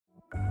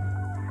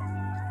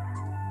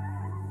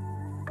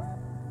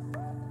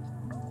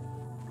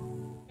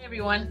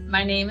everyone,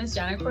 my name is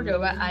Janet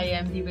Cordova. I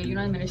am the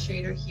Regional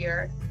Administrator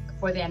here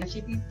for the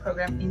NFGP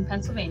program in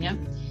Pennsylvania.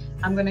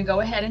 I'm going to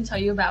go ahead and tell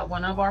you about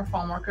one of our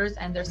farm workers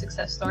and their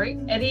success story.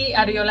 Eddie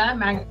Ariola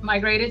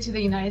migrated to the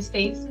United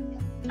States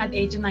at the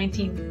age of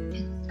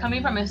 19.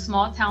 Coming from a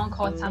small town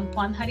called San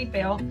Juan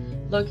Jaripeo,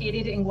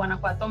 located in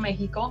Guanajuato,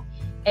 Mexico,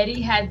 Eddie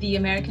had the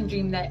American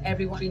dream that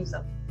everyone dreams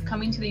of,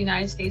 coming to the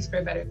United States for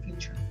a better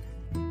future.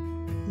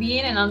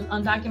 Being an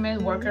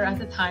undocumented worker at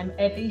the time,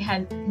 Eddie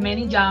had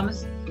many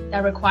jobs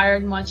that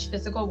required much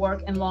physical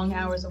work and long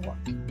hours of work.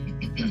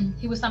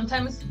 He was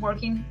sometimes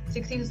working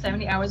 60 to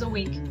 70 hours a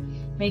week,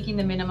 making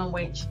the minimum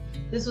wage.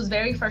 This was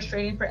very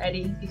frustrating for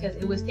Eddie because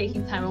it was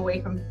taking time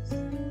away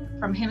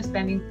from him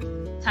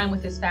spending time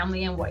with his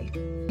family and wife.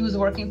 He was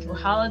working through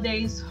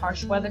holidays,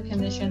 harsh weather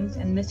conditions,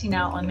 and missing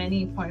out on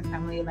many important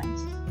family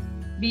events.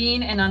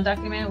 Being an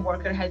undocumented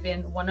worker had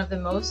been one of the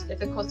most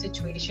difficult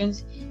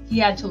situations he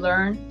had to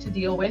learn to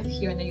deal with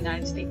here in the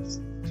United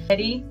States.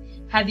 Eddie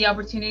had the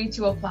opportunity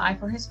to apply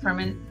for his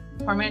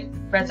permanent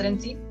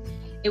residency.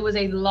 It was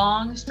a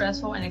long,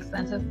 stressful, and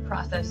expensive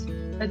process,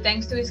 but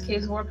thanks to his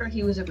caseworker,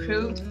 he was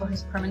approved for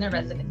his permanent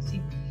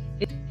residency.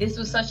 This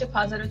was such a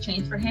positive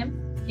change for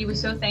him. He was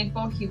so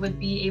thankful he would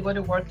be able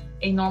to work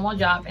a normal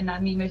job and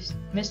not be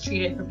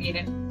mistreated for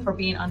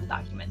being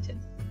undocumented.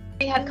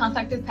 He had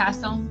contacted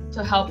PathStone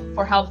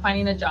for help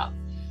finding a job.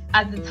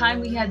 At the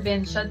time, we had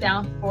been shut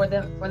down for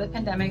the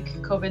pandemic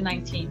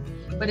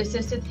COVID-19, but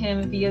assisted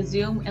him via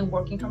Zoom and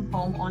working from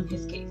home on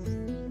his case.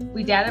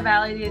 We data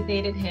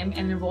validated him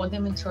and enrolled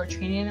him into our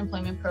training and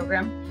employment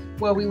program,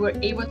 where we were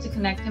able to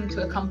connect him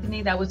to a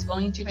company that was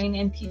willing to train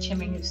and teach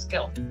him a new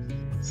skill.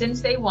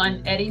 Since day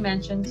one, Eddie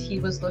mentioned he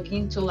was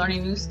looking to learn a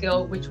new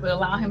skill which would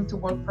allow him to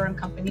work for a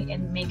company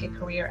and make a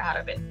career out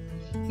of it.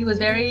 He was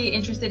very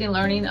interested in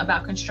learning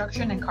about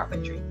construction and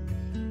carpentry.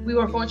 We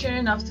were fortunate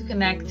enough to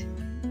connect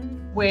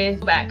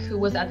with Beck, who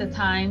was at the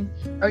time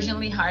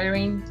urgently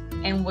hiring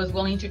and was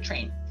willing to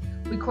train.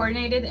 We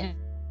coordinated an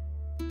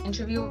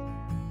interview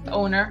with the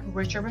owner,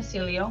 Richard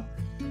Basilio,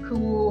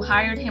 who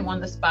hired him on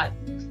the spot.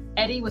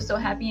 Eddie was so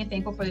happy and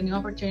thankful for the new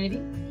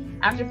opportunity.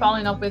 After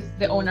following up with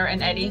the owner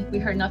and Eddie, we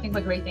heard nothing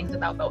but great things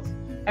about both.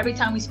 Every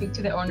time we speak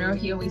to the owner,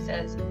 he always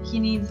says he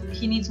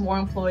needs more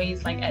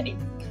employees like Eddie.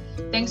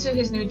 Thanks to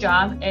his new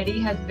job,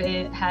 Eddie has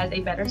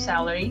a better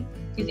salary.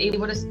 He's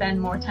able to spend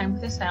more time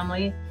with his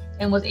family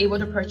and was able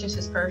to purchase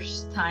his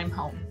first time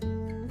home.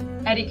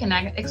 Eddie can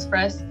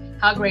express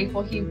how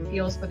grateful he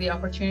feels for the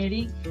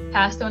opportunity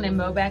PathStone and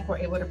Mobac were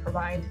able to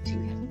provide to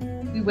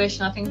him. We wish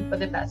nothing but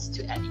the best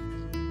to Eddie.